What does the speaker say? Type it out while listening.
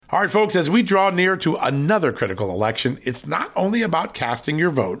All right, folks, as we draw near to another critical election, it's not only about casting your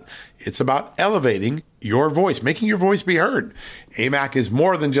vote, it's about elevating your voice, making your voice be heard. AMAC is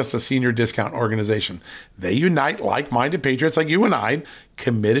more than just a senior discount organization. They unite like-minded patriots like you and I,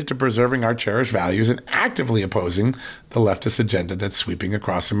 committed to preserving our cherished values and actively opposing the leftist agenda that's sweeping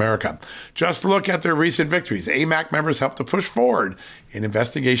across America. Just look at their recent victories. AMAC members helped to push forward an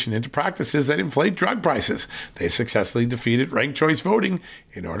investigation into practices that inflate drug prices. They successfully defeated ranked choice voting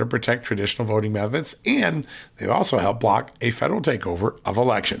in order to protect traditional voting methods, and they've also helped block a federal takeover of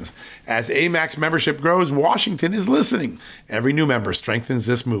elections. As AMAC's membership grows, Washington is listening. Every new member strengthens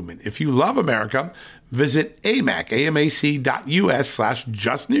this movement. If you love America, visit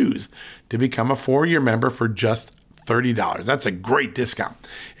amac.us/justnews to become a 4-year member for just $30. That's a great discount.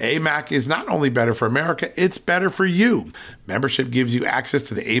 AMAC is not only better for America, it's better for you. Membership gives you access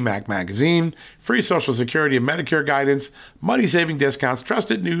to the AMAC magazine, free Social Security and Medicare guidance, money-saving discounts,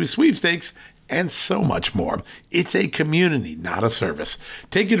 trusted news, sweepstakes, and so much more. It's a community, not a service.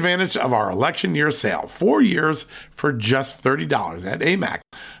 Take advantage of our election year sale, 4 years for just $30 at AMAC.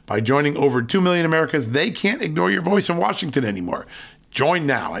 By joining over 2 million Americans, they can't ignore your voice in Washington anymore. Join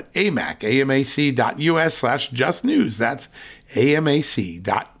now at amac.us/justnews. That's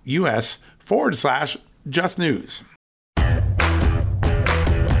amac.us/justnews.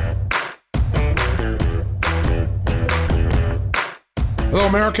 Hello,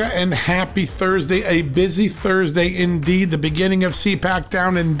 America, and happy Thursday. A busy Thursday indeed. The beginning of CPAC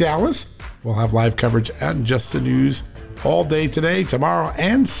down in Dallas. We'll have live coverage at Just the News all day today, tomorrow,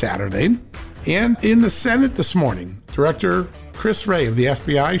 and Saturday. And in the Senate this morning, Director Chris Wray of the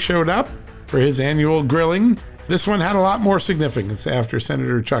FBI showed up for his annual grilling. This one had a lot more significance after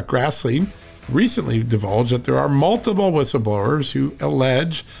Senator Chuck Grassley recently divulged that there are multiple whistleblowers who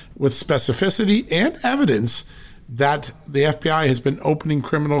allege with specificity and evidence that the FBI has been opening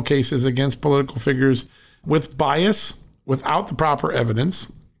criminal cases against political figures with bias, without the proper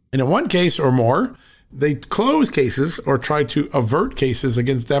evidence. And in one case or more, they closed cases or tried to avert cases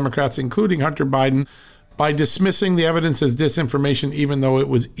against Democrats, including Hunter Biden, by dismissing the evidence as disinformation, even though it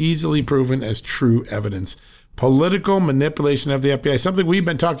was easily proven as true evidence. Political manipulation of the FBI, something we've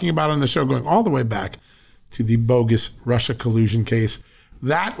been talking about on the show going all the way back to the bogus Russia collusion case.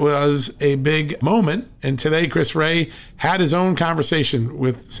 That was a big moment. And today, Chris Wray had his own conversation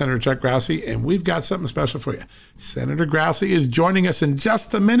with Senator Chuck Grassley, and we've got something special for you. Senator Grassley is joining us in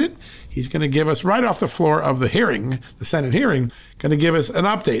just a minute. He's going to give us, right off the floor of the hearing, the Senate hearing, going to give us an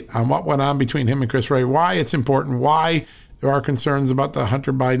update on what went on between him and Chris Wray, why it's important, why there are concerns about the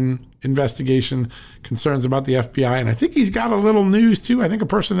Hunter Biden investigation, concerns about the FBI. And I think he's got a little news, too. I think a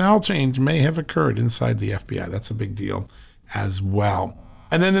personnel change may have occurred inside the FBI. That's a big deal as well.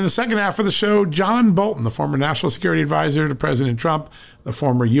 And then in the second half of the show, John Bolton, the former National Security Advisor to President Trump, the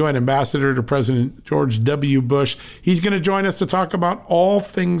former UN Ambassador to President George W. Bush, he's going to join us to talk about all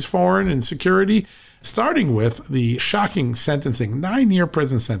things foreign and security, starting with the shocking sentencing, 9-year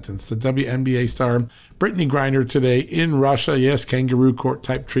prison sentence to WNBA star Brittney Griner today in Russia. Yes, kangaroo court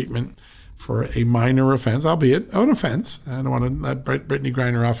type treatment for a minor offense, albeit an offense. I don't want to let Brittney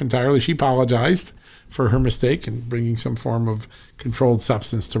Griner off entirely. She apologized for her mistake in bringing some form of controlled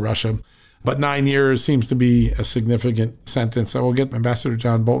substance to Russia. But 9 years seems to be a significant sentence. I will get Ambassador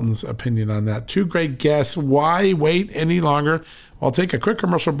John Bolton's opinion on that. Two great guests. Why wait any longer? I'll take a quick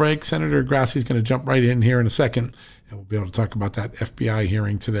commercial break. Senator Grassley's going to jump right in here in a second, and we'll be able to talk about that FBI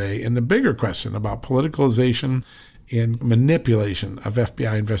hearing today and the bigger question about politicalization and manipulation of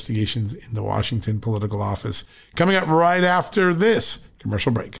FBI investigations in the Washington political office. Coming up right after this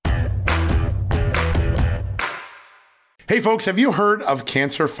commercial break. Hey folks, have you heard of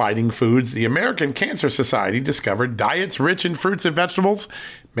cancer-fighting foods? The American Cancer Society discovered diets rich in fruits and vegetables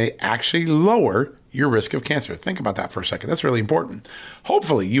may actually lower your risk of cancer. Think about that for a second. That's really important.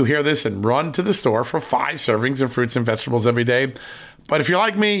 Hopefully you hear this and run to the store for 5 servings of fruits and vegetables every day. But if you're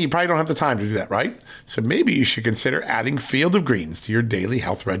like me, you probably don't have the time to do that, right? So maybe you should consider adding Field of Greens to your daily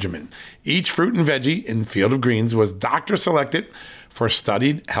health regimen. Each fruit and veggie in Field of Greens was doctor selected for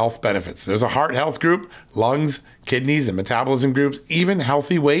studied health benefits. There's a heart health group, lungs, kidneys, and metabolism groups, even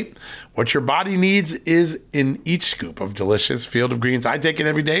healthy weight. What your body needs is in each scoop of delicious Field of Greens. I take it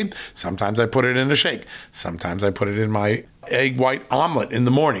every day. Sometimes I put it in a shake. Sometimes I put it in my egg white omelet in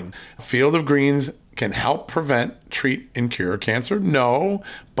the morning. Field of Greens can help prevent, treat, and cure cancer? No,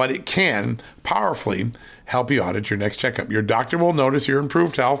 but it can powerfully help you out at your next checkup. Your doctor will notice your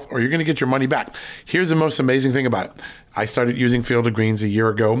improved health, or you're going to get your money back. Here's the most amazing thing about it. I started using Field of Greens a year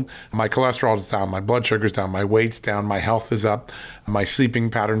ago. My cholesterol is down, my blood sugar's down, my weight's down, my health is up, my sleeping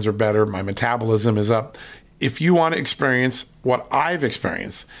patterns are better, my metabolism is up. if you want to experience what I've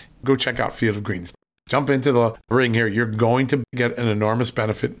experienced, go check out Field of Greens. Jump into the ring here. You're going to get an enormous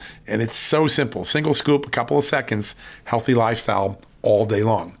benefit. And it's so simple. Single scoop, a couple of seconds, healthy lifestyle all day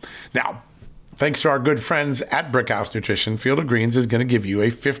long. Now, thanks to our good friends at Brickhouse Nutrition, Field of Greens is going to give you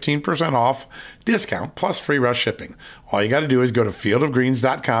a 15% off discount plus free rush shipping. All you got to do is go to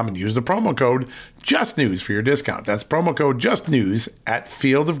fieldofgreens.com and use the promo code JUSTNEWS for your discount. That's promo code JUSTNEWS at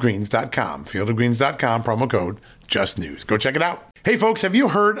fieldofgreens.com. Fieldofgreens.com, promo code JUSTNEWS. Go check it out. Hey folks, have you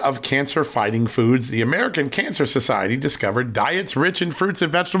heard of cancer-fighting foods? The American Cancer Society discovered diets rich in fruits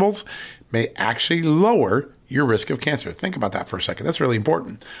and vegetables may actually lower your risk of cancer. Think about that for a second. That's really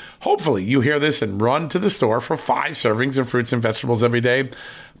important. Hopefully you hear this and run to the store for 5 servings of fruits and vegetables every day.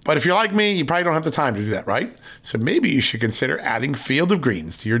 But if you're like me, you probably don't have the time to do that, right? So maybe you should consider adding Field of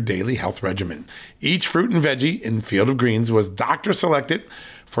Greens to your daily health regimen. Each fruit and veggie in Field of Greens was doctor selected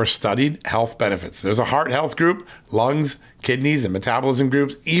for studied health benefits. There's a heart health group, lungs, kidneys, and metabolism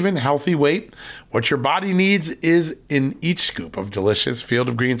groups, even healthy weight. What your body needs is in each scoop of delicious Field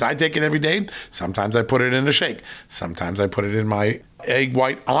of Greens. I take it every day. Sometimes I put it in a shake. Sometimes I put it in my egg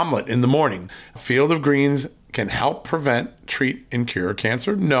white omelet in the morning. Field of Greens can help prevent, treat, and cure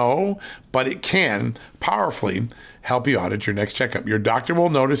cancer? No, but it can powerfully help you out at your next checkup. Your doctor will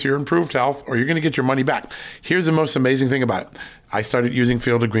notice your improved health or you're going to get your money back. Here's the most amazing thing about it. I started using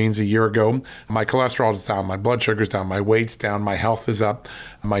Field of Greens a year ago. My cholesterol is down, my blood sugar's down, my weight's down, my health is up,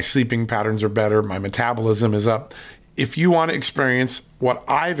 my sleeping patterns are better, my metabolism is up. If you want to experience what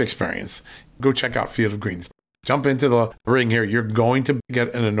I've experienced, go check out Field of Greens. Jump into the ring here. You're going to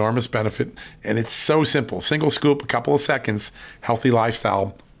get an enormous benefit. And it's so simple. Single scoop, a couple of seconds, healthy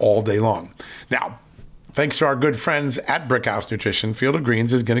lifestyle all day long. Now, thanks to our good friends at Brickhouse Nutrition, Field of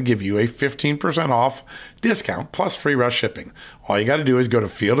Greens is going to give you a 15% off discount plus free rush shipping. All you got to do is go to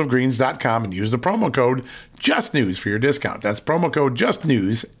fieldofgreens.com and use the promo code JUSTNEWS for your discount. That's promo code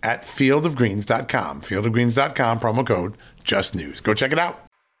JUSTNEWS at fieldofgreens.com. Fieldofgreens.com, promo code JUSTNEWS. Go check it out.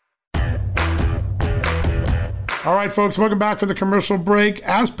 All right, folks, welcome back for the commercial break.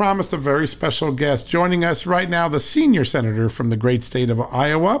 As promised, a very special guest joining us right now, the senior senator from the great state of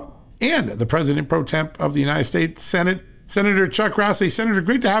Iowa and the president pro temp of the United States Senate, Senator Chuck Grassley. Senator,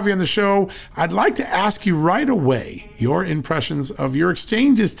 great to have you on the show. I'd like to ask you right away your impressions of your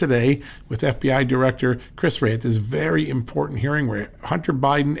exchanges today with FBI Director Chris Wray at this very important hearing where Hunter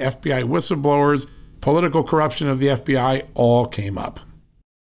Biden, FBI whistleblowers, political corruption of the FBI all came up.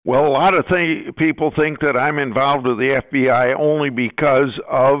 Well, a lot of people think that I'm involved with the FBI only because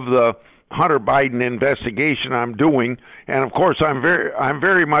of the Hunter Biden investigation I'm doing, and of course I'm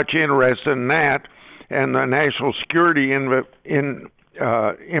very much interested in that and the national security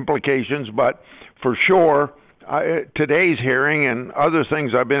implications. But for sure, today's hearing and other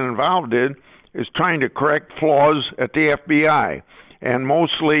things I've been involved in is trying to correct flaws at the FBI, and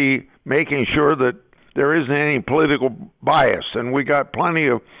mostly making sure that there isn't any political bias. And we got plenty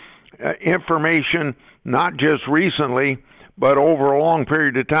of information, not just recently, but over a long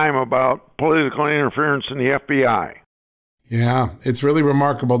period of time about political interference in the FBI. Yeah, it's really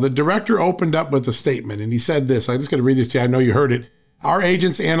remarkable. The director opened up with a statement, and he said this. I'm just going to read this to you. I know you heard it. Our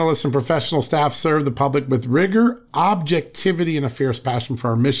agents, analysts, and professional staff serve the public with rigor, objectivity, and a fierce passion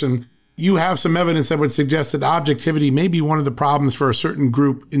for our mission. You have some evidence that would suggest that objectivity may be one of the problems for a certain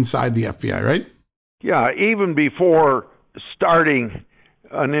group inside the FBI, right? Yeah, even before starting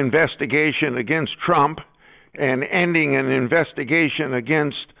an investigation against Trump and ending an investigation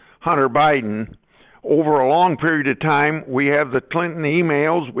against Hunter Biden, over a long period of time, we have the Clinton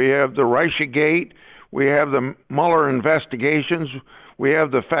emails, we have the Russiagate, we have the Mueller investigations, we have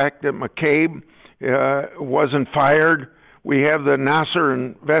the fact that McCabe wasn't fired, we have the Nasser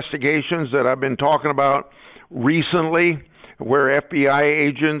investigations that I've been talking about recently, where FBI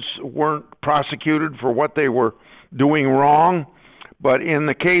agents weren't prosecuted for what they were doing wrong. But in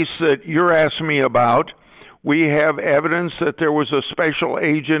the case that you're asking me about, we have evidence that there was a special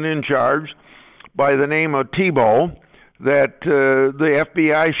agent in charge by the name of Thibault that the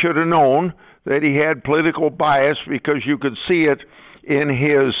FBI should have known that he had political bias because you could see it in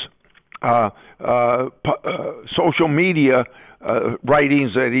his social media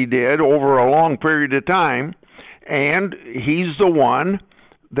writings that he did over a long period of time. And he's the one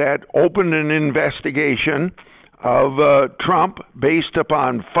that opened an investigation of Trump based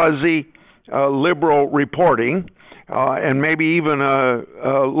upon fuzzy liberal reporting and maybe even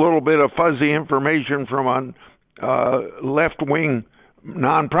a little bit of fuzzy information from a left-wing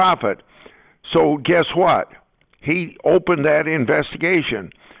nonprofit. So guess what? He opened that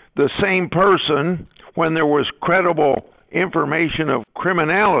investigation. The same person, when there was credible information of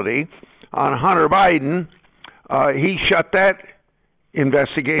criminality on Hunter Biden, he shut that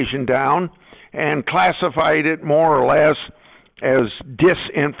investigation down and classified it more or less as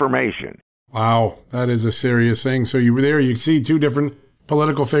disinformation. Wow, that is a serious thing. So you see two different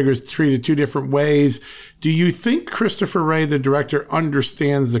political figures treated two different ways. Do you think Christopher Wray, the director,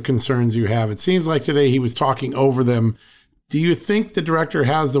 understands the concerns you have? It seems like today he was talking over them. Do you think the director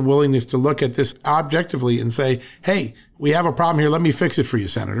has the willingness to look at this objectively and say, hey, we have a problem here, let me fix it for you,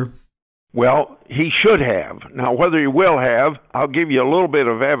 Senator? Well, he should have. Now, whether he will have, I'll give you a little bit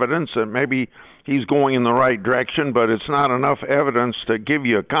of evidence that maybe he's going in the right direction, but it's not enough evidence to give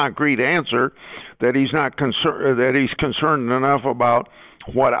you a concrete answer that he's concerned enough about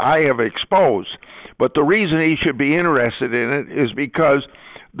what I have exposed. But the reason he should be interested in it is because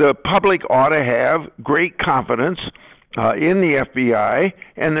the public ought to have great confidence in the FBI,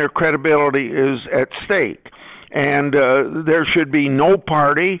 and their credibility is at stake. And there should be no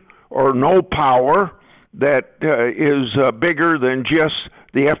party or no power that is bigger than just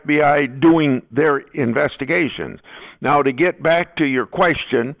the FBI doing their investigations. Now, to get back to your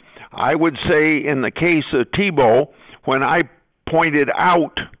question, I would say in the case of Thibault, when I pointed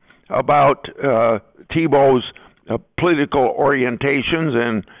out about Thibault's political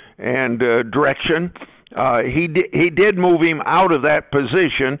orientations and direction, he did move him out of that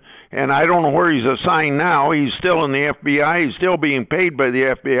position, and I don't know where he's assigned now. He's still in the FBI. He's still being paid by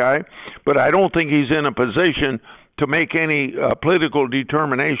the FBI, but I don't think he's in a position to make any political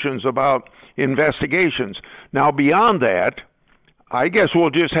determinations about investigations. Now, beyond that, I guess we'll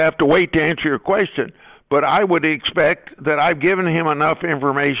just have to wait to answer your question, but I would expect that I've given him enough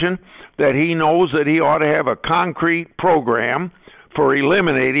information that he knows that he ought to have a concrete program for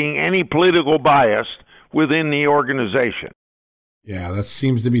eliminating any political bias within the organization. Yeah, that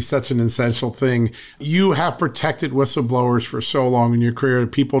seems to be such an essential thing. You have protected whistleblowers for so long in your career.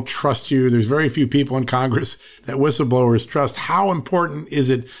 People trust you. There's very few people in Congress that whistleblowers trust. How important is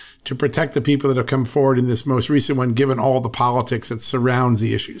it to protect the people that have come forward in this most recent one, given all the politics that surrounds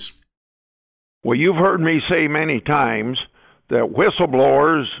the issues? Well, you've heard me say many times that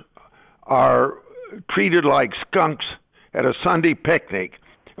whistleblowers are treated like skunks at a Sunday picnic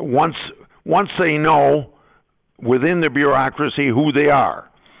once they know within the bureaucracy who they are.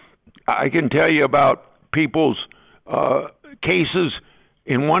 I can tell you about people's cases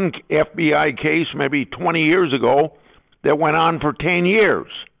in one FBI case maybe 20 years ago that went on for 10 years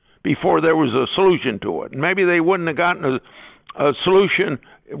before there was a solution to it. And maybe they wouldn't have gotten a solution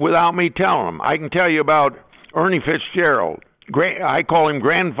without me telling them. I can tell you about Ernie Fitzgerald. I call him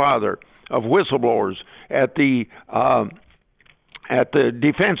grandfather of whistleblowers at the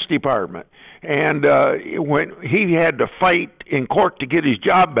Defense Department. And when he had to fight in court to get his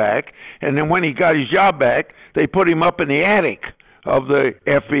job back, and then when he got his job back, they put him up in the attic of the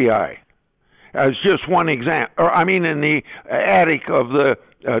FBI. As just one example, in the attic of the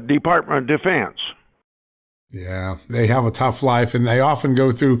Department of Defense. Yeah, they have a tough life, and they often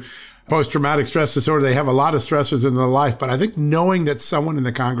go through post-traumatic stress disorder. They have a lot of stressors in their life, but I think knowing that someone in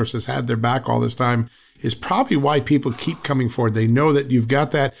the Congress has had their back all this time is probably why people keep coming forward. They know that you've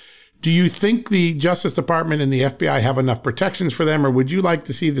got that. Do you think the Justice Department and the FBI have enough protections for them, or would you like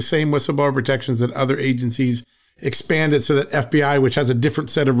to see the same whistleblower protections that other agencies expanded so that FBI, which has a different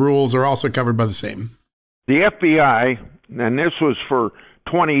set of rules, are also covered by the same? The FBI, and this was for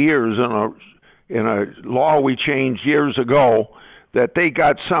 20 years in a law we changed years ago, that they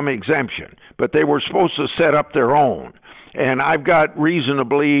got some exemption, but they were supposed to set up their own. And I've got reason to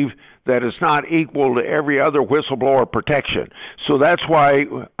believe that it's not equal to every other whistleblower protection. So that's why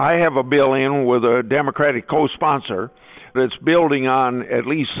I have a bill in with a Democratic co-sponsor that's building on at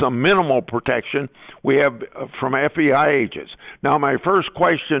least some minimal protection we have from FBI agents. Now, my first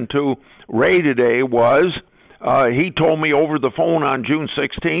question to Wray today was, he told me over the phone on June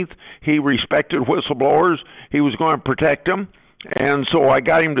 16th he respected whistleblowers. He was going to protect them. And so I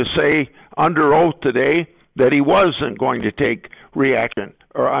got him to say under oath today that he wasn't going to take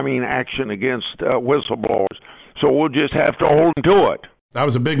action against whistleblowers. So we'll just have to hold him to it. That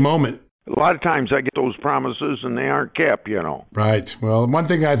was a big moment. A lot of times I get those promises and they aren't kept, Right. Well, one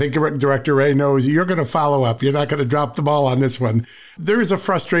thing I think Director Wray knows, you're going to follow up. You're not going to drop the ball on this one. There is a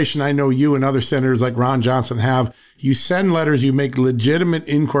frustration I know you and other senators like Ron Johnson have. You send letters, you make legitimate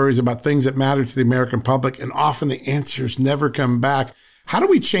inquiries about things that matter to the American public, and often the answers never come back. How do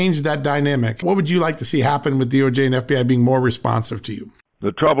we change that dynamic? What would you like to see happen with DOJ and FBI being more responsive to you?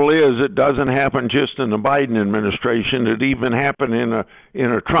 The trouble is, it doesn't happen just in the Biden administration. It even happened in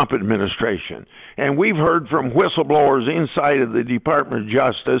a Trump administration. And we've heard from whistleblowers inside of the Department of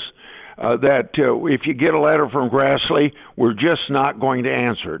Justice that if you get a letter from Grassley, we're just not going to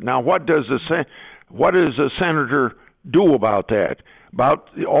answer it. Now, what does what does a senator do about that?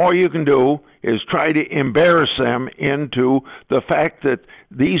 All you can do is try to embarrass them into the fact that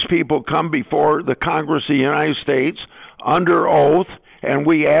these people come before the Congress of the United States under oath, and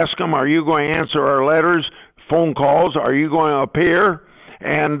we ask them, are you going to answer our letters, phone calls, are you going to appear?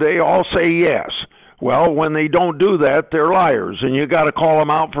 And they all say yes. Well, when they don't do that, they're liars, and you got to call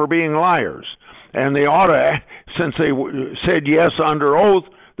them out for being liars. And they ought to, since they said yes under oath,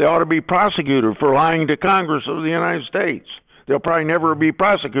 they ought to be prosecuted for lying to Congress of the United States. They'll probably never be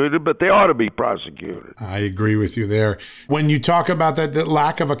prosecuted, but they ought to be prosecuted. I agree with you there. When you talk about that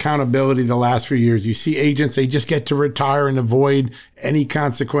lack of accountability the last few years, you see agents, they just get to retire and avoid any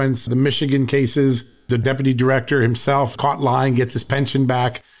consequence. The Michigan cases, the deputy director himself caught lying, gets his pension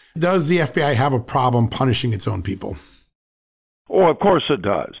back. Does the FBI have a problem punishing its own people? Oh, of course it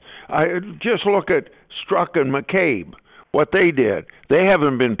does. I just look at Strzok and McCabe, what they did. They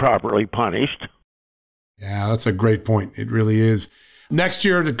haven't been properly punished. Yeah, that's a great point. It really is. Next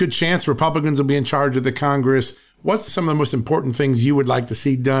year, a good chance Republicans will be in charge of the Congress. What's some of the most important things you would like to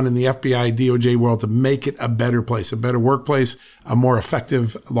see done in the FBI, DOJ world to make it a better place, a better workplace, a more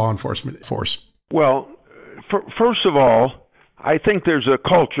effective law enforcement force? Well, first of all, I think there's a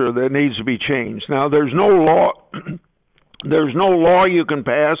culture that needs to be changed. Now, there's no law you can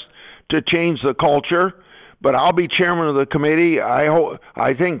pass to change the culture. But I'll be chairman of the committee.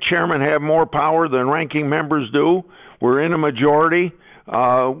 I think chairmen have more power than ranking members do. We're in a majority.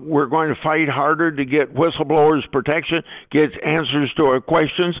 We're going to fight harder to get whistleblowers protection, get answers to our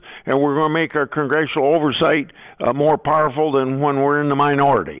questions, and we're going to make our congressional oversight more powerful than when we're in the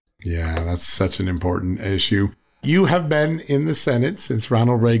minority. Yeah, that's such an important issue. You have been in the Senate since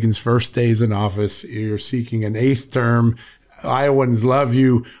Ronald Reagan's first days in office. You're seeking an 8th term. Iowans love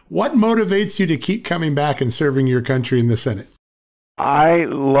you. What motivates you to keep coming back and serving your country in the Senate? I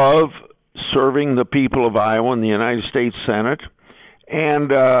love serving the people of Iowa in the United States Senate.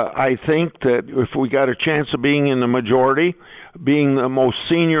 And I think that if we got a chance of being in the majority, being the most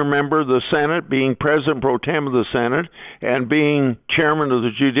senior member of the Senate, being President Pro Tem of the Senate, and being Chairman of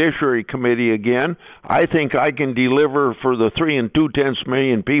the Judiciary Committee again, I think I can deliver for the 3 2/10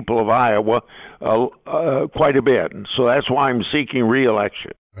 million people of Iowa quite a bit. And so that's why I'm seeking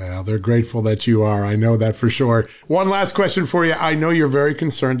re-election. Well, they're grateful that you are. I know that for sure. One last question for you. I know you're very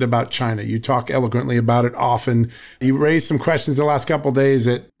concerned about China. You talk eloquently about it often. You raised some questions the last couple of days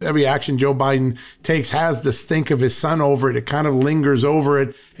that every action Joe Biden takes has the stink of his son over it. It kind of lingers over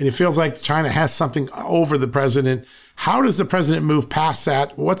it. And it feels like China has something over the president. How does the president move past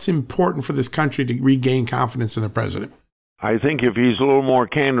that? What's important for this country to regain confidence in the president? I think if he's a little more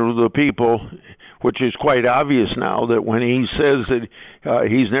candid with the people, which is quite obvious now, that when he says that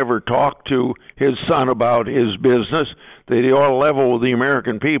he's never talked to his son about his business, that he ought to level with the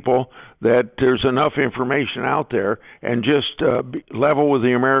American people, that there's enough information out there, and just level with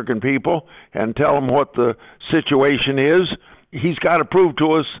the American people and tell them what the situation is. He's got to prove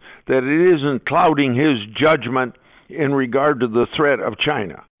to us that it isn't clouding his judgment in regard to the threat of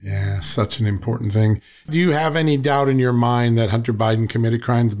China. Yeah, such an important thing. Do you have any doubt in your mind that Hunter Biden committed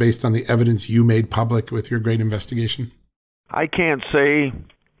crimes based on the evidence you made public with your great investigation? I can't say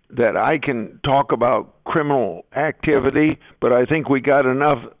that I can talk about criminal activity, but I think we got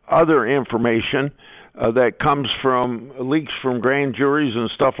enough other information that comes from leaks from grand juries and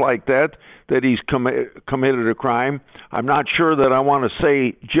stuff like that, that he's committed a crime. I'm not sure that I want to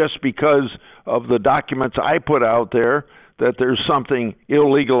say just because of the documents I put out there that there's something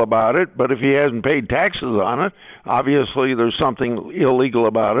illegal about it, but if he hasn't paid taxes on it, obviously there's something illegal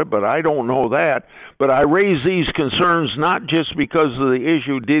about it, but I don't know that. But I raise these concerns not just because of the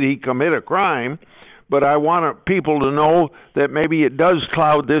issue, did he commit a crime, but I want people to know that maybe it does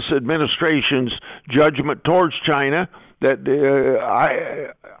cloud this administration's judgment towards China, that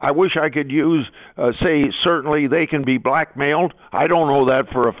I wish I could say certainly they can be blackmailed. I don't know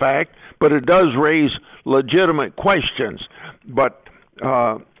that for a fact, but it does raise legitimate questions. But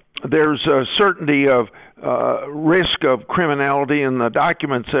there's a certainty of risk of criminality in the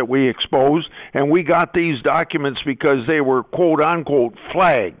documents that we exposed, and we got these documents because they were quote-unquote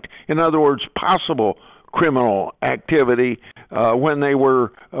flagged. In other words, possible criminal activity when they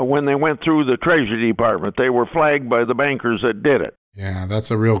went through the Treasury Department. They were flagged by the bankers that did it. Yeah,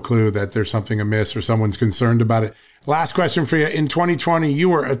 that's a real clue that there's something amiss or someone's concerned about it. Last question for you. In 2020, you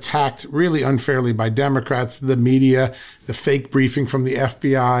were attacked really unfairly by Democrats, the media, the fake briefing from the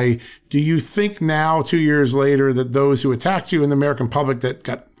FBI. Do you think now, 2 years later, that those who attacked you in the American public that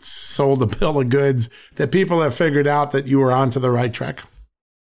got sold a bill of goods, that people have figured out that you were onto the right track?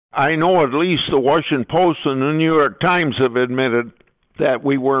 I know at least the Washington Post and the New York Times have admitted that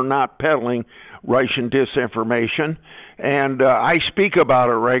we were not peddling Russian disinformation, and I speak about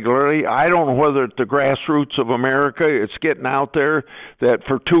it regularly. I don't know whether it's the grassroots of America, it's getting out there that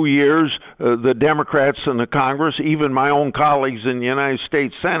for 2 years, the Democrats in the Congress, even my own colleagues in the United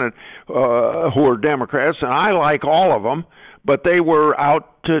States Senate, who are Democrats, and I like all of them, but they were out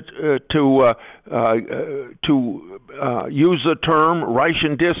to use the term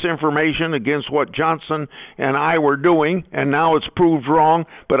Russian disinformation against what Johnson and I were doing, and now it's proved wrong.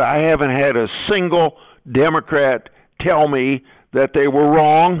 But I haven't had a single Democrat tell me that they were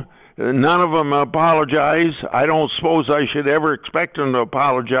wrong. None of them apologize. I don't suppose I should ever expect them to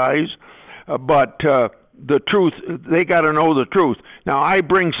apologize, but the truth, they got to know the truth. Now, I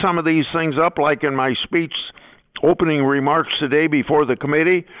bring some of these things up, like in my speech opening remarks today before the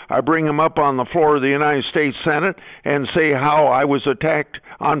committee. I bring them up on the floor of the United States Senate and say how I was attacked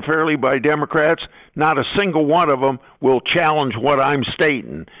unfairly by Democrats. Not a single one of them will challenge what I'm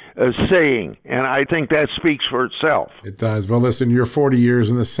saying, and I think that speaks for itself. It does. Well, listen, you're 40 years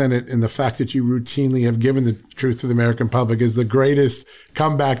in the Senate, and the fact that you routinely have given the truth to the American public is the greatest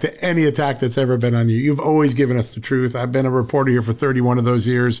comeback to any attack that's ever been on you. You've always given us the truth. I've been a reporter here for 31 of those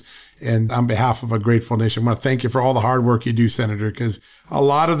years, and on behalf of a grateful nation, I want to thank you for all the hard work you do, Senator, because a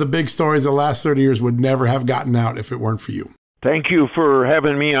lot of the big stories the last 30 years would never have gotten out if it weren't for you. Thank you for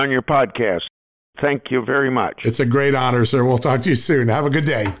having me on your podcast. Thank you very much. It's a great honor, sir. We'll talk to you soon. Have a good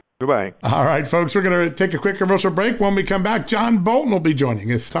day. Goodbye. All right, folks, we're going to take a quick commercial break. When we come back, John Bolton will be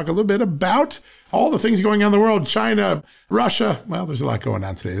joining us to talk a little bit about all the things going on in the world, China, Russia. Well, there's a lot going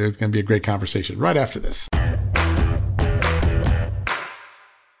on today. There's going to be a great conversation right after this.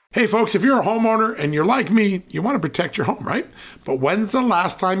 Hey folks, if you're a homeowner and you're like me, you want to protect your home, right? But when's the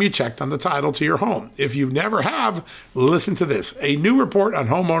last time you checked on the title to your home? If you never have, listen to this. A new report on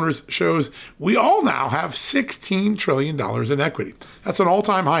homeowners shows we all now have $16 trillion in equity. That's an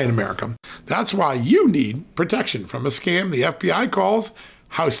all-time high in America. That's why you need protection from a scam the FBI calls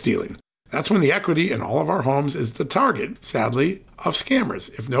house stealing. That's when the equity in all of our homes is the target, sadly, of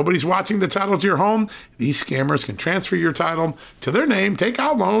scammers. If nobody's watching the title to your home, these scammers can transfer your title to their name, take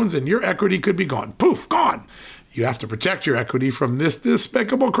out loans, and your equity could be gone. Poof, gone. You have to protect your equity from this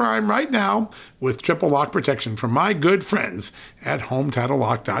despicable crime right now with triple lock protection from my good friends at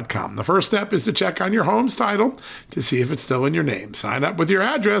HomeTitleLock.com. The first step is to check on your home's title to see if it's still in your name. Sign up with your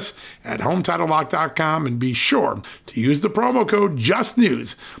address at HomeTitleLock.com and be sure to use the promo code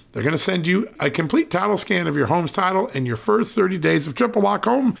JUSTNEWS. They're going to send you a complete title scan of your home's title and your first 30 days of triple lock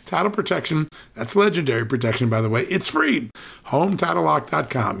home title protection. That's legendary protection, by the way. It's free.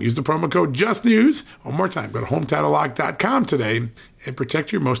 HomeTitleLock.com. Use the promo code JUSTNEWS. One more time, go to HomeTitleLock.com today and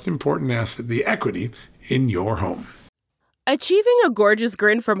protect your most important asset, the equity in your home. Achieving a gorgeous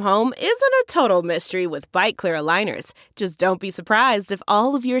grin from home isn't a total mystery with Byte Clear aligners. Just don't be surprised if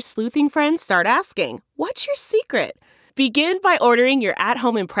all of your sleuthing friends start asking, "What's your secret?" Begin by ordering your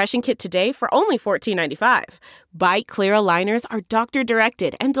at-home impression kit today for only $14.95. Byte Clear aligners are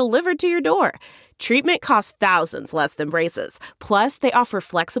doctor-directed and delivered to your door. Treatment costs thousands less than braces. Plus, they offer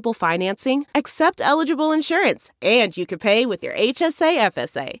flexible financing, accept eligible insurance, and you can pay with your HSA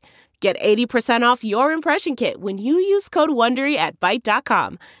FSA. Get 80% off your impression kit when you use code WONDERY at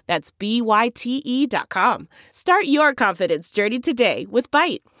Byte.com. That's BYTE.com. Start your confidence journey today with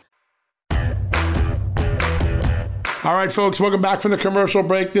Byte. All right, folks, welcome back from the commercial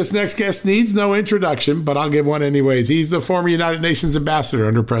break. This next guest needs no introduction, but I'll give one anyways. He's the former United Nations ambassador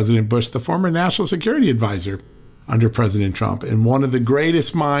under President Bush, the former national security advisor under President Trump, and one of the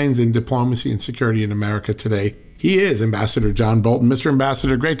greatest minds in diplomacy and security in America today. He is Ambassador John Bolton. Mr.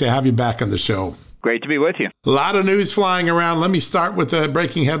 Ambassador, great to have you back on the show. Great to be with you. A lot of news flying around. Let me start with the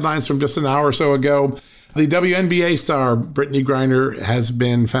breaking headlines from just an hour or so ago. The WNBA star, Brittney Griner, has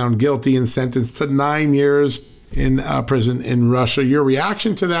been found guilty and sentenced to 9 years in prison in Russia. Your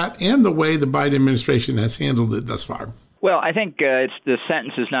reaction to that and the way the Biden administration has handled it thus far? Well, I think the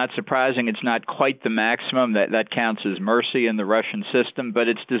sentence is not surprising. It's not quite the maximum that counts as mercy in the Russian system, but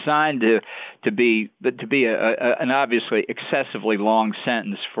it's designed to be an obviously excessively long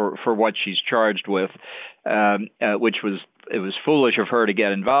sentence for what she's charged with, which it was foolish of her to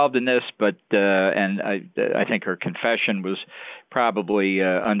get involved in this, but and I think her confession was probably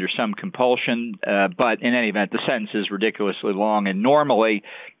under some compulsion. But in any event, the sentence is ridiculously long, and normally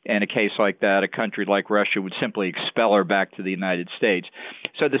in a case like that, a country like Russia would simply expel her back to the United States.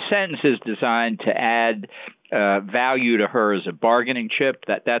 So the sentence is designed to add value to her as a bargaining chip.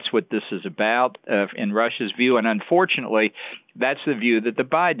 That's what this is about in Russia's view, and unfortunately, that's the view that the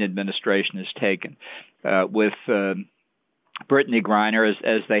Biden administration has taken with Brittney Griner,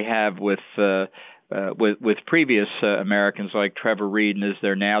 as they have with with previous Americans like Trevor Reed, and as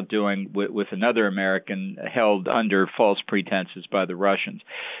they're now doing with another American held under false pretenses by the Russians.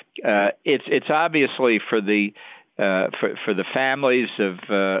 It's obviously for the families of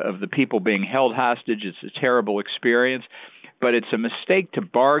the people being held hostage. It's a terrible experience, but it's a mistake to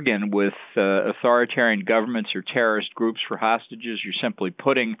bargain with authoritarian governments or terrorist groups for hostages. You're simply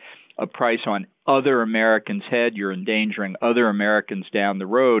putting a price on other Americans' head. You're endangering other Americans down the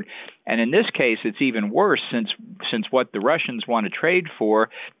road. And in this case, it's even worse since what the Russians want to trade for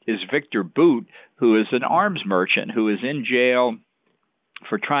is Victor Bout, who is an arms merchant, who is in jail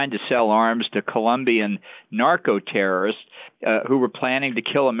for trying to sell arms to Colombian narco-terrorists who were planning to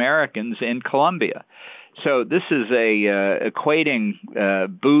kill Americans in Colombia. So this is equating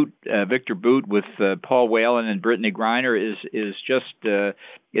Victor Bout with Paul Whelan and Brittany Griner is just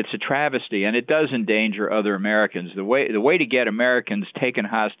it's a travesty, and it does endanger other Americans. The way to get Americans taken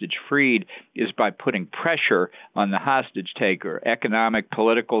hostage freed is by putting pressure on the hostage taker, economic,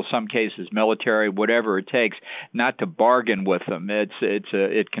 political, some cases military, whatever it takes, not to bargain with them.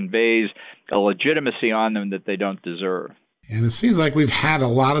 It conveys a legitimacy on them that they don't deserve. And it seems like we've had a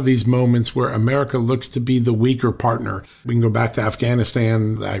lot of these moments where America looks to be the weaker partner. We can go back to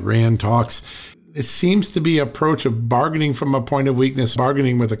Afghanistan, the Iran talks. It seems to be an approach of bargaining from a point of weakness,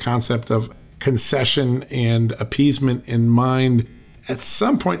 bargaining with a concept of concession and appeasement in mind. At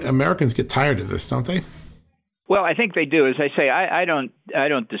some point, Americans get tired of this, don't they? Well, I think they do. As I say, I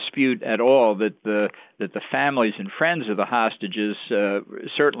don't dispute at all that the families and friends of the hostages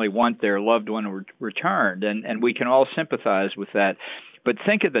certainly want their loved one returned, and we can all sympathize with that. But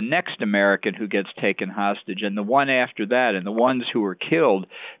think of the next American who gets taken hostage, and the one after that, and the ones who are killed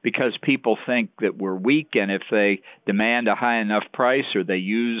because people think that we're weak, and if they demand a high enough price or they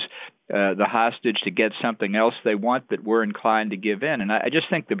use the hostage to get something else they want, that we're inclined to give in. And I just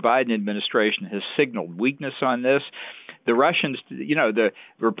think the Biden administration has signaled weakness on this. The Russians, the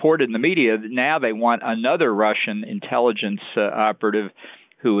reported in the media, now they want another Russian intelligence operative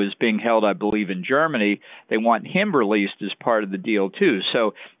who is being held, I believe, in Germany. They want him released as part of the deal, too.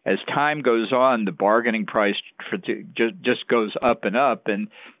 So as time goes on, the bargaining price just goes up and up, and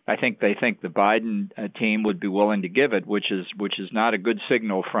I think they think the Biden team would be willing to give it, which is not a good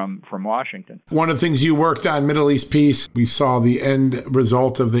signal from Washington. One of the things you worked on, Middle East peace, we saw the end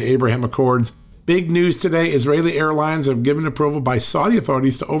result of the Abraham Accords. Big news today, Israeli airlines have given approval by Saudi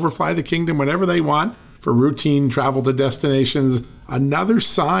authorities to overfly the kingdom whenever they want for routine travel to destinations. Another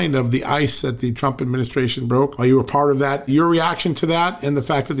sign of the ice that the Trump administration broke. While you were part of that, your reaction to that and the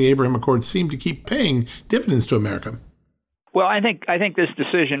fact that the Abraham Accords seem to keep paying dividends to America? Well, I think this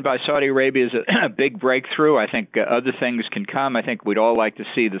decision by Saudi Arabia is a big breakthrough. I think other things can come. I think we'd all like to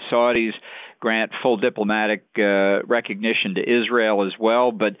see the Saudis grant full diplomatic recognition to Israel as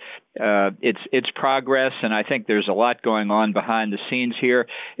well, but it's progress, and I think there's a lot going on behind the scenes here.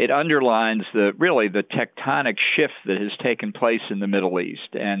 It underlines the tectonic shift that has taken place in the Middle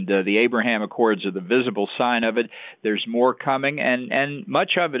East, and the Abraham Accords are the visible sign of it. There's more coming, and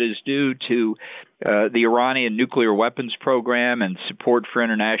much of it is due to the Iranian nuclear weapons program and support for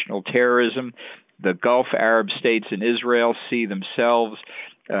international terrorism. The Gulf Arab states and Israel see themselves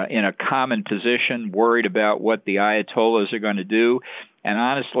in a common position, worried about what the Ayatollahs are going to do. And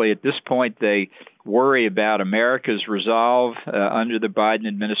honestly, at this point, they worry about America's resolve under the Biden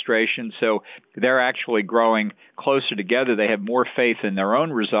administration. So they're actually growing closer together. They have more faith in their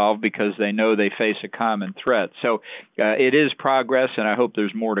own resolve because they know they face a common threat. So it is progress, and I hope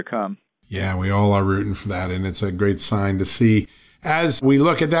there's more to come. Yeah, we all are rooting for that, and it's a great sign to see. As we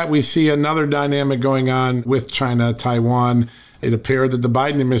look at that, we see another dynamic going on with China, Taiwan. It appeared that the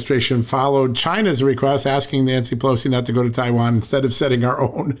Biden administration followed China's request, asking Nancy Pelosi not to go to Taiwan instead of setting our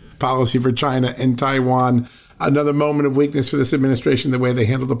own policy for China and Taiwan. Another moment of weakness for this administration, the way they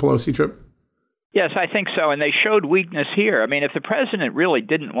handled the Pelosi trip? Yes, I think so, and they showed weakness here. I mean, if the president really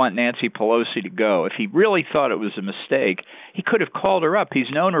didn't want Nancy Pelosi to go, if he really thought it was a mistake, he could have called her up.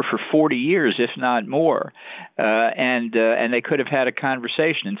 He's known her for 40 years, if not more, and they could have had a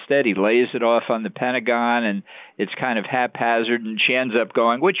conversation. Instead, he lays it off on the Pentagon, and it's kind of haphazard, and she ends up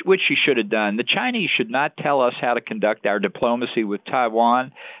going, which she should have done. The Chinese should not tell us how to conduct our diplomacy with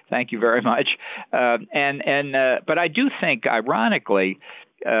Taiwan. Thank you very much. But I do think, ironically,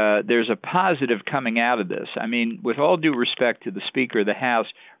 there's a positive coming out of this. I mean, with all due respect to the Speaker of the House,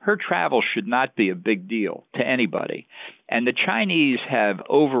 her travel should not be a big deal to anybody. And the Chinese have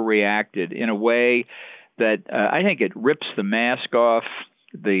overreacted in a way that I think it rips the mask off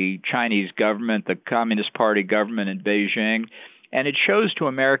the Chinese government, the Communist Party government in Beijing. And it shows to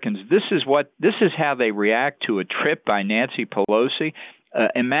Americans this is how they react to a trip by Nancy Pelosi.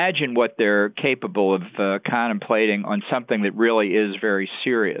 imagine what they're capable of contemplating on something that really is very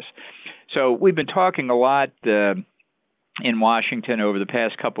serious. So we've been talking a lot in Washington over the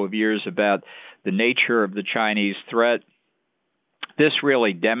past couple of years about the nature of the Chinese threat. This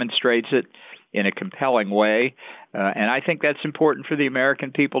really demonstrates it in a compelling way, and I think that's important for the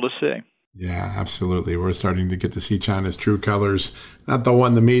American people to see. Yeah, absolutely. We're starting to get to see China's true colors, not the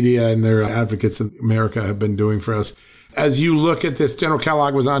one the media and their advocates in America have been doing for us. As you look at this, General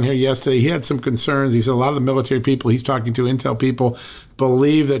Kellogg was on here yesterday. He had some concerns. He said a lot of the military people he's talking to, intel people,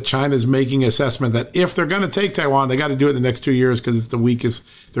 believe that China's making assessment that if they're going to take Taiwan, they got to do it in the next 2 years because it's the weakest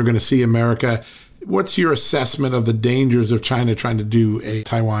they're going to see America. What's your assessment of the dangers of China trying to do a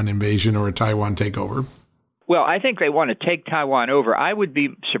Taiwan invasion or a Taiwan takeover? Well, I think they want to take Taiwan over. I would be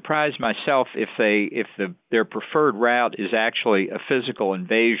surprised myself if their preferred route is actually a physical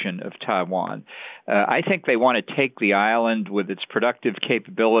invasion of Taiwan. I think they want to take the island with its productive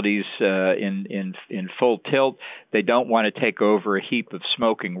capabilities in full tilt. They don't want to take over a heap of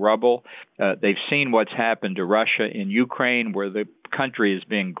smoking rubble. They've seen what's happened to Russia in Ukraine, where the country is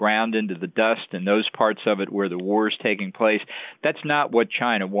being ground into the dust, and those parts of it where the war is taking place. That's not what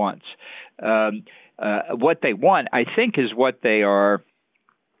China wants. What they want, I think, is what they are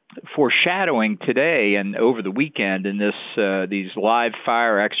foreshadowing today and over the weekend in these live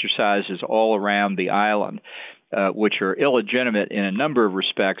fire exercises all around the island, which are illegitimate in a number of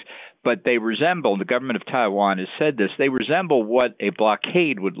respects, but they resemble, the government of Taiwan has said this, they resemble what a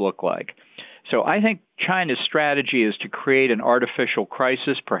blockade would look like. So I think China's strategy is to create an artificial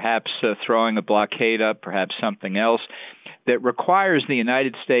crisis, perhaps throwing a blockade up, perhaps something else, that requires the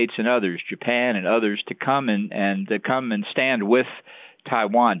United States and others, Japan and others, to come and stand with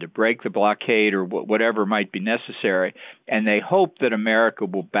Taiwan to break the blockade or whatever might be necessary. And they hope that America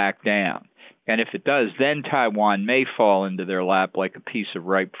will back down. And if it does, then Taiwan may fall into their lap like a piece of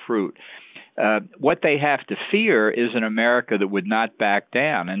ripe fruit. What they have to fear is an America that would not back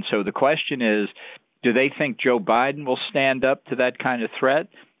down. And so the question is, do they think Joe Biden will stand up to that kind of threat,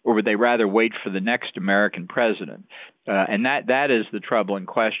 or would they rather wait for the next American president? And that is the troubling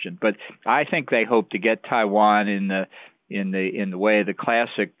question. But I think they hope to get Taiwan in the way of the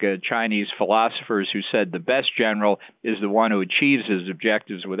classic Chinese philosophers who said the best general is the one who achieves his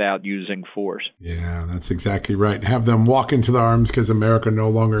objectives without using force. Yeah, that's exactly right. Have them walk into the arms because America no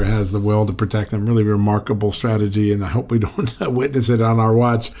longer has the will to protect them. Really remarkable strategy, and I hope we don't witness it on our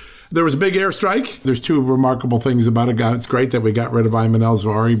watch. There was a big airstrike. There's two remarkable things about it. It's great that we got rid of Ayman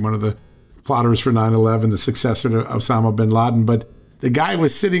al-Zawahiri, one of the plotters for 9/11, the successor to Osama bin Laden. But the guy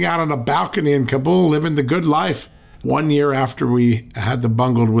was sitting out on a balcony in Kabul living the good life. 1 year after we had the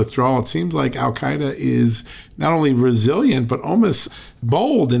bungled withdrawal, it seems like Al-Qaeda is not only resilient, but almost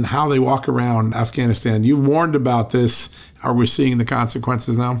bold in how they walk around Afghanistan. You've warned about this. Are we seeing the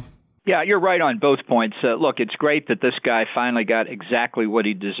consequences now? Yeah, you're right on both points. Look, it's great that this guy finally got exactly what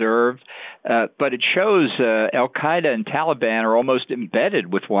he deserved, but it shows Al-Qaeda and Taliban are almost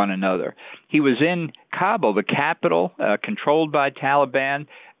embedded with one another. He was in Kabul, the capital, controlled by Taliban,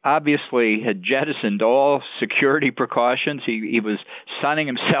 obviously had jettisoned all security precautions. He was sunning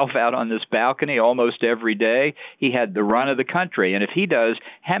himself out on this balcony almost every day. He had the run of the country. And if he does,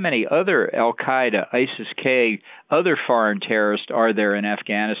 how many other Al-Qaeda, ISIS-K, other foreign terrorists are there in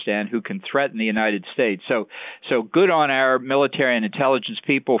Afghanistan who can threaten the United States? So good on our military and intelligence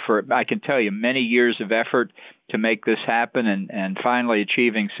people for, I can tell you, many years of effort to make this happen and finally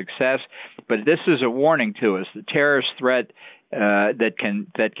achieving success. But this is a warning to us. The terrorist threat that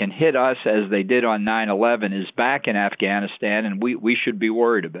can hit us as they did on 9/11 is back in Afghanistan, and we should be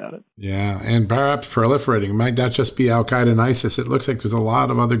worried about it. Yeah, and perhaps proliferating. It might not just be Al-Qaeda and ISIS. It looks like there's a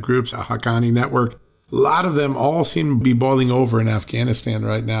lot of other groups, a Haqqani network. A lot of them all seem to be boiling over in Afghanistan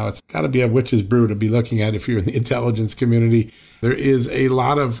right now. It's got to be a witch's brew to be looking at if you're in the intelligence community. There is a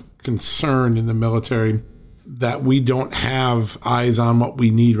lot of concern in the military that we don't have eyes on what we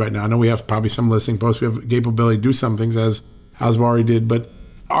need right now. I know we have probably some listening posts. We have capability to do some things as Zawahiri did, but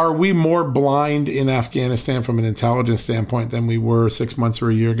are we more blind in Afghanistan from an intelligence standpoint than we were 6 months or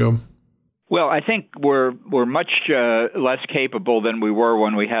a year ago? Well, I think we're much less capable than we were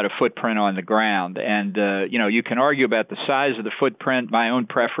when we had a footprint on the ground. And, you can argue about the size of the footprint. My own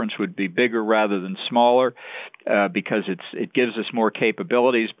preference would be bigger rather than smaller because it gives us more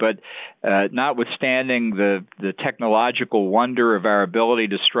capabilities. But notwithstanding the technological wonder of our ability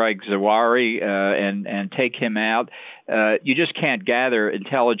to strike Zawahiri and take him out, you just can't gather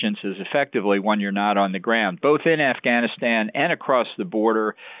intelligence as effectively when you're not on the ground, both in Afghanistan and across the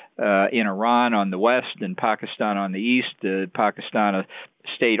border. in Iran on the west and Pakistan on the east. Pakistan, a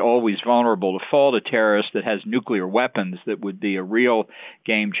state always vulnerable to fall to terrorists, that has nuclear weapons that would be a real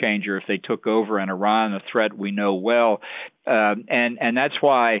game changer if they took over, and Iran, a threat we know well. And that's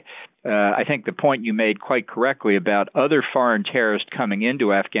why I think the point you made quite correctly about other foreign terrorists coming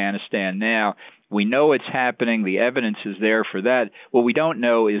into Afghanistan now, we know it's happening. The evidence is there for that. What we don't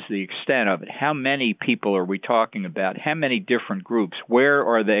know is the extent of it. How many people are we talking about? How many different groups? Where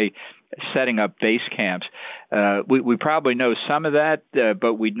are they setting up base camps? We probably know some of that,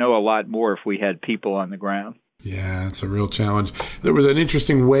 but we'd know a lot more if we had people on the ground. Yeah, it's a real challenge. There was an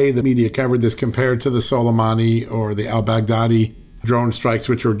interesting way the media covered this compared to the Soleimani or the al-Baghdadi drone strikes,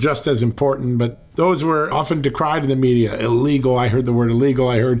 which were just as important, but those were often decried in the media. Illegal. I heard the word illegal.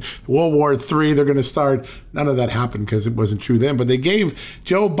 I heard World War III, they're going to start. None of that happened because it wasn't true then. But they gave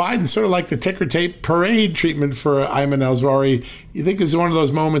Joe Biden sort of like the ticker tape parade treatment for Ayman al-Zawahiri. You think it's one of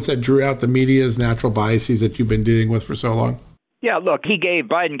those moments that drew out the media's natural biases that you've been dealing with for so long? Yeah, look,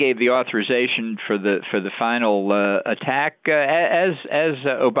 Biden gave the authorization for the final attack, as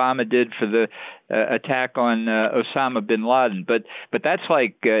Obama did for the attack on Osama bin Laden. But that's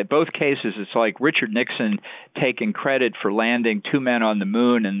like both cases. It's like Richard Nixon taking credit for landing 2 men on the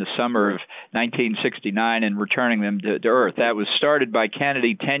moon in the summer of 1969 and returning them to Earth. That was started by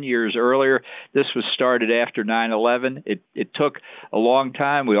Kennedy 10 years earlier. This was started after 9/11. It took a long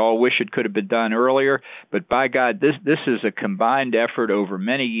time. We all wish it could have been done earlier. But by God, this is a combined effort over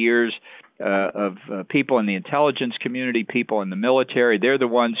many years of people in the intelligence community, people in the military. They're the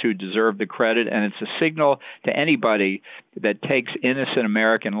ones who deserve the credit, and it's a signal to anybody that takes innocent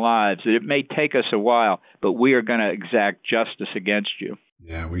American lives that it may take us a while, but we are going to exact justice against you.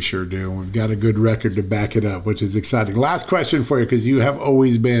 Yeah, we sure do. We've got a good record to back it up, which is exciting. Last question for you, because you have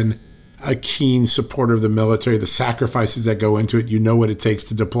always been a keen supporter of the military, the sacrifices that go into it. You know what it takes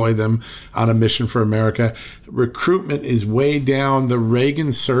to deploy them on a mission for America. Recruitment is way down. The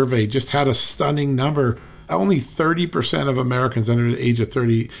Reagan survey just had a stunning number. Only 30% of Americans under the age of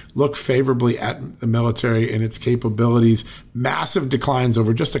 30 look favorably at the military and its capabilities. Massive declines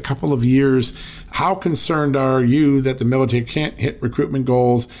over just a couple of years. How concerned are you that the military can't hit recruitment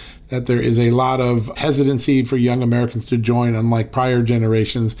goals, that there is a lot of hesitancy for young Americans to join, unlike prior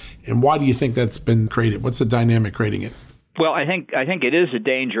generations? And why do you think that's been created? What's the dynamic creating it? Well, I think it is a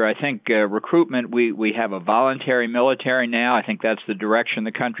danger. I think recruitment, we have a voluntary military now. I think that's the direction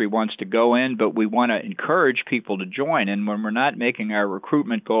the country wants to go in, but we want to encourage people to join. And when we're not making our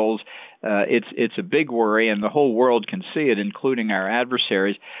recruitment goals, it's a big worry, and the whole world can see it, including our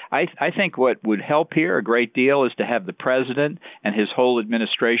adversaries. I think what would help here a great deal is to have the president and his whole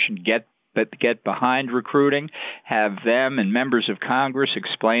administration get behind recruiting, have them and members of Congress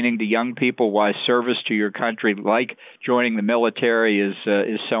explaining to young people why service to your country, like joining the military, is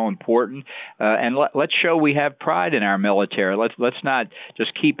so important. And let's show we have pride in our military. Let's not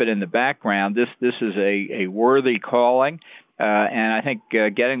just keep it in the background. This is a worthy calling. And I think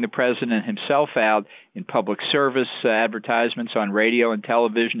getting the president himself out in public service advertisements on radio and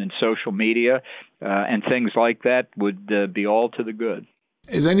television and social media and things like that would be all to the good.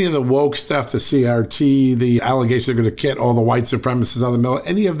 Is any of the woke stuff, the CRT, the allegations they're going to get all the white supremacists out of the military,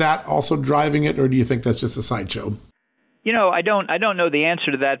 any of that also driving it, or do you think that's just a sideshow? You know, I don't know the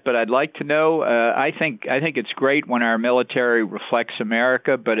answer to that, but I'd like to know. I think it's great when our military reflects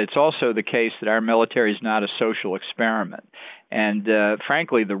America, but it's also the case that our military is not a social experiment. And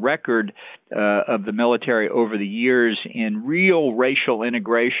frankly, the record of the military over the years in real racial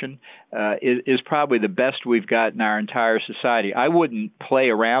integration is probably the best we've got in our entire society. I wouldn't play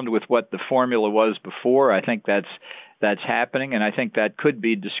around with what the formula was before. I think that's happening, and I think that could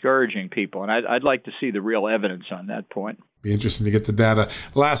be discouraging people. And I'd like to see the real evidence on that point. Be interesting to get the data.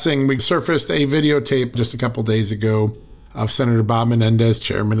 Last thing, we surfaced a videotape just a couple days ago of Senator Bob Menendez,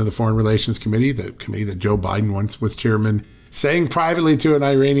 chairman of the Foreign Relations Committee, the committee that Joe Biden once was chairman, saying privately to an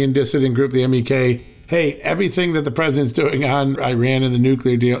Iranian dissident group, the MEK, hey, everything that the president's doing on Iran and the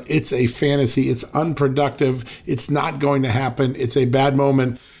nuclear deal, it's a fantasy. It's unproductive. It's not going to happen. It's a bad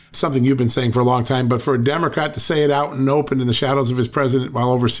moment. Something you've been saying for a long time. But for a Democrat to say it out and open in the shadows of his president while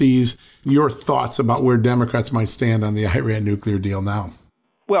overseas, your thoughts about where Democrats might stand on the Iran nuclear deal now?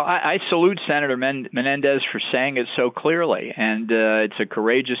 Well, I salute Senator Menendez for saying it so clearly, and it's a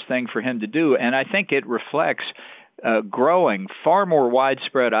courageous thing for him to do. And I think it reflects growing, far more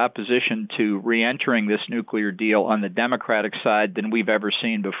widespread opposition to reentering this nuclear deal on the Democratic side than we've ever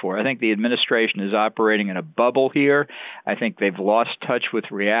seen before. I think the administration is operating in a bubble here. I think they've lost touch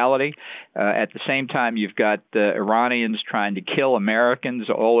with reality. At the same time, you've got Iranians trying to kill Americans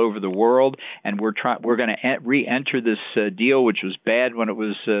all over the world, and we're going to re-enter this deal, which was bad when it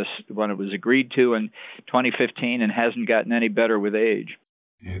was agreed to in 2015 and hasn't gotten any better with age.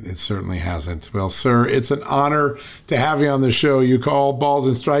 It certainly hasn't. Well, sir, it's an honor to have you on the show. You call balls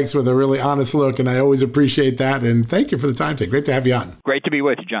and strikes with a really honest look, and I always appreciate that. And thank you for the time today. Great to have you on. Great to be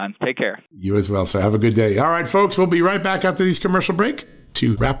with you, John. Take care. You as well, sir. Have a good day. All right, folks, we'll be right back after this commercial break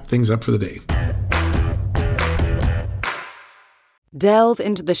to wrap things up for the day. Delve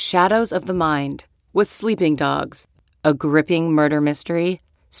into the shadows of the mind with Sleeping Dogs, a gripping murder mystery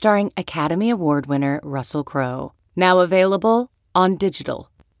starring Academy Award winner Russell Crowe. Now available on digital.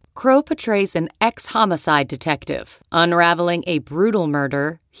 Crowe portrays an ex-homicide detective unraveling a brutal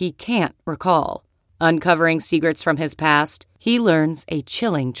murder he can't recall. Uncovering secrets from his past, he learns a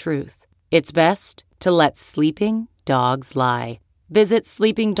chilling truth. It's best to let sleeping dogs lie. Visit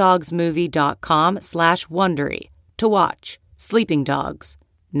sleepingdogsmovie.com/Wondery to watch Sleeping Dogs,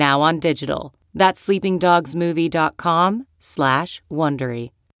 now on digital. That's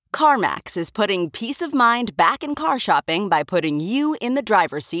sleepingdogsmovie.com/Wondery. CarMax is putting peace of mind back in car shopping by putting you in the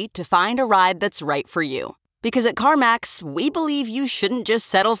driver's seat to find a ride that's right for you. Because at CarMax, we believe you shouldn't just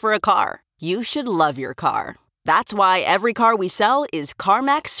settle for a car. You should love your car. That's why every car we sell is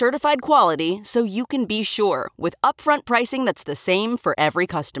CarMax certified quality, so you can be sure with upfront pricing that's the same for every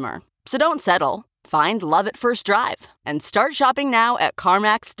customer. So don't settle. Find love at first drive and start shopping now at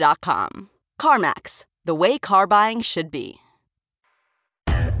CarMax.com. CarMax, the way car buying should be.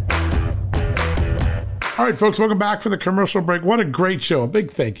 All right, folks, welcome back for the commercial break. What a great show. A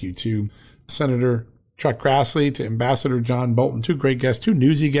big thank you to Senator Chuck Grassley, to Ambassador John Bolton, two great guests, two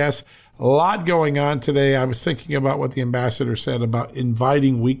newsy guests. A lot going on today. I was thinking about what the ambassador said about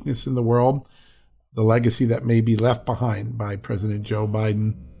inviting weakness in the world, the legacy that may be left behind by President Joe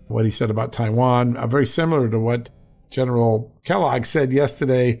Biden, what he said about Taiwan, very similar to what General Kellogg said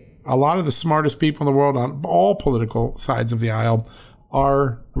yesterday. A lot of the smartest people in the world on all political sides of the aisle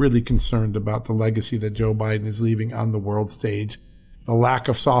are really concerned about the legacy that Joe Biden is leaving on the world stage. The lack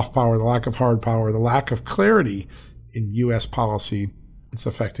of soft power, the lack of hard power, the lack of clarity in U.S. policy, it's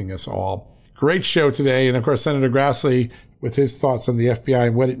affecting us all. Great show today. And of course, Senator Grassley with his thoughts on the FBI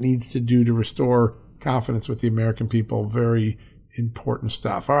and what it needs to do to restore confidence with the American people. Very important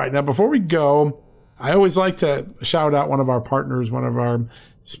stuff. All right. Now, before we go, I always like to shout out one of our partners, one of our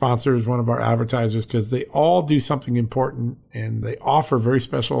sponsors, one of our advertisers, because they all do something important and they offer very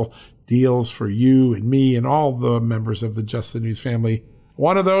special deals for you and me and all the members of the Just the News family.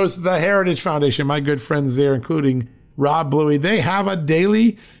 One of those, the Heritage Foundation, my good friends there, including Rob Bluey. They have a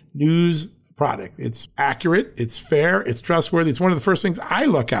daily news product. It's accurate, it's fair, it's trustworthy. It's one of the first things I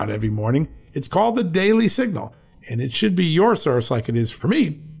look out every morning. It's called the Daily Signal, and it should be your source, like it is for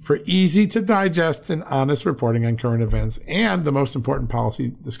me, for easy to digest and honest reporting on current events and the most important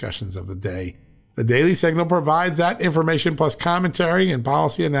policy discussions of the day. The Daily Signal provides that information plus commentary and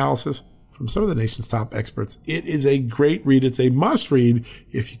policy analysis from some of the nation's top experts. It is a great read. It's a must read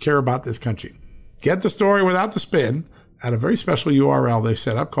if you care about this country. Get the story without the spin at a very special URL they've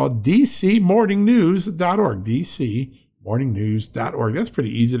set up called dcmorningnews.org, dcmorningnews.org. That's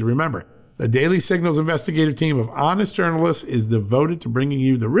pretty easy to remember. The Daily Signal's investigative team of honest journalists is devoted to bringing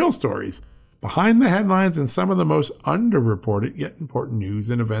you the real stories behind the headlines and some of the most underreported yet important news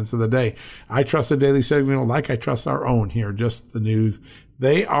and events of the day. I trust the Daily Signal like I trust our own here, Just the News.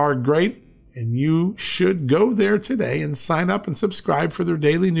 They are great, and you should go there today and sign up and subscribe for their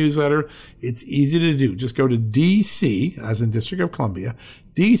daily newsletter. It's easy to do. Just go to DC, as in District of Columbia,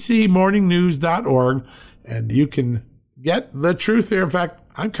 dcmorningnews.org, and you can get the truth there. In fact,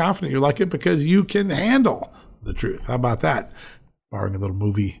 I'm confident you like it because you can handle the truth. How about that? Borrowing a little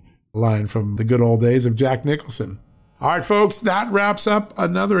movie line from the good old days of Jack Nicholson. All right, folks, that wraps up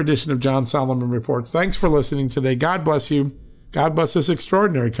another edition of John Solomon Reports. Thanks for listening today. God bless you. God bless this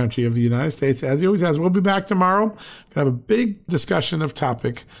extraordinary country of the United States, as he always has. We'll be back tomorrow. Going to have a big discussion of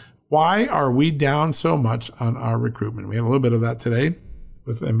topic. Why are we down so much on our recruitment? We had a little bit of that today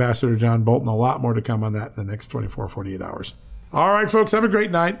with Ambassador John Bolton. A lot more to come on that in the next 24, 48 hours. All right, folks, have a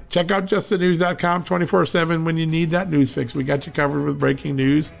great night. Check out justthenews.com 24/7 when you need that news fix. We got you covered with breaking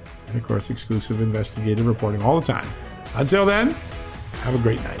news and, of course, exclusive investigative reporting all the time. Until then, have a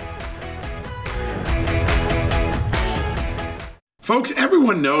great night. Folks,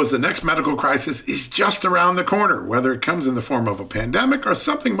 everyone knows the next medical crisis is just around the corner, whether it comes in the form of a pandemic or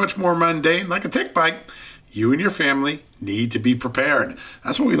something much more mundane like a tick bite. you and your family need to be prepared.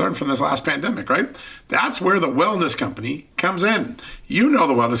 That's what we learned from this last pandemic, right? That's where the Wellness Company comes in. You know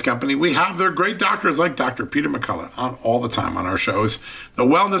the Wellness Company. We have their great doctors like Dr. Peter McCullough on all the time on our shows. The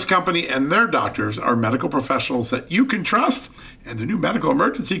Wellness Company and their doctors are medical professionals that you can trust, and the new medical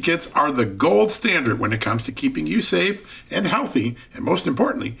emergency kits are the gold standard when it comes to keeping you safe and healthy, and most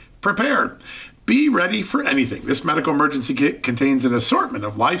importantly, prepared. Be ready for anything. This medical emergency kit contains an assortment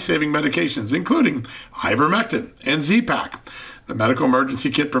of life-saving medications, including ivermectin and Z-Pak. The medical emergency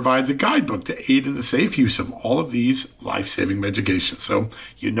kit provides a guidebook to aid in the safe use of all of these life-saving medications, so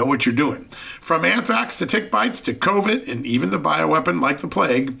you know what you're doing. From anthrax to tick bites to COVID and even the bioweapon like the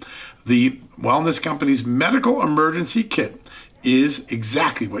plague, the Wellness Company's medical emergency kit is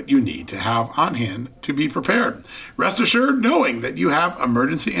exactly what you need to have on hand to be prepared. Rest assured knowing that you have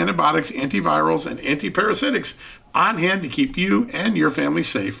emergency antibiotics, antivirals, and antiparasitics on hand to keep you and your family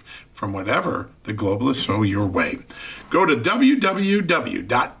safe from whatever the globalists throw your way. Go to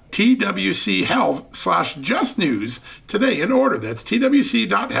www.twchealth/justnews today and order. That's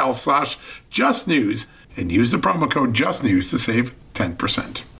twc.health/justnews and use the promo code JUSTNEWS to save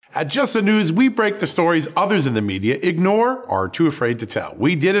 10%. At Just the News, we break the stories others in the media ignore or are too afraid to tell.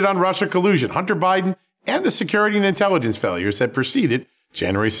 We did it on Russia collusion, Hunter Biden, and the security and intelligence failures that preceded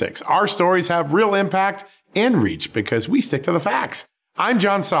January 6th. Our stories have real impact and reach because we stick to the facts. I'm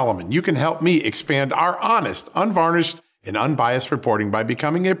John Solomon. You can help me expand our honest, unvarnished, and unbiased reporting by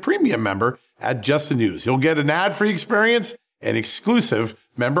becoming a premium member at Just the News. You'll get an ad-free experience and exclusive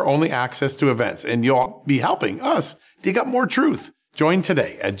member-only access to events, and you'll be helping us dig up more truth. Join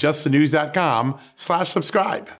today at justthenews.com/subscribe.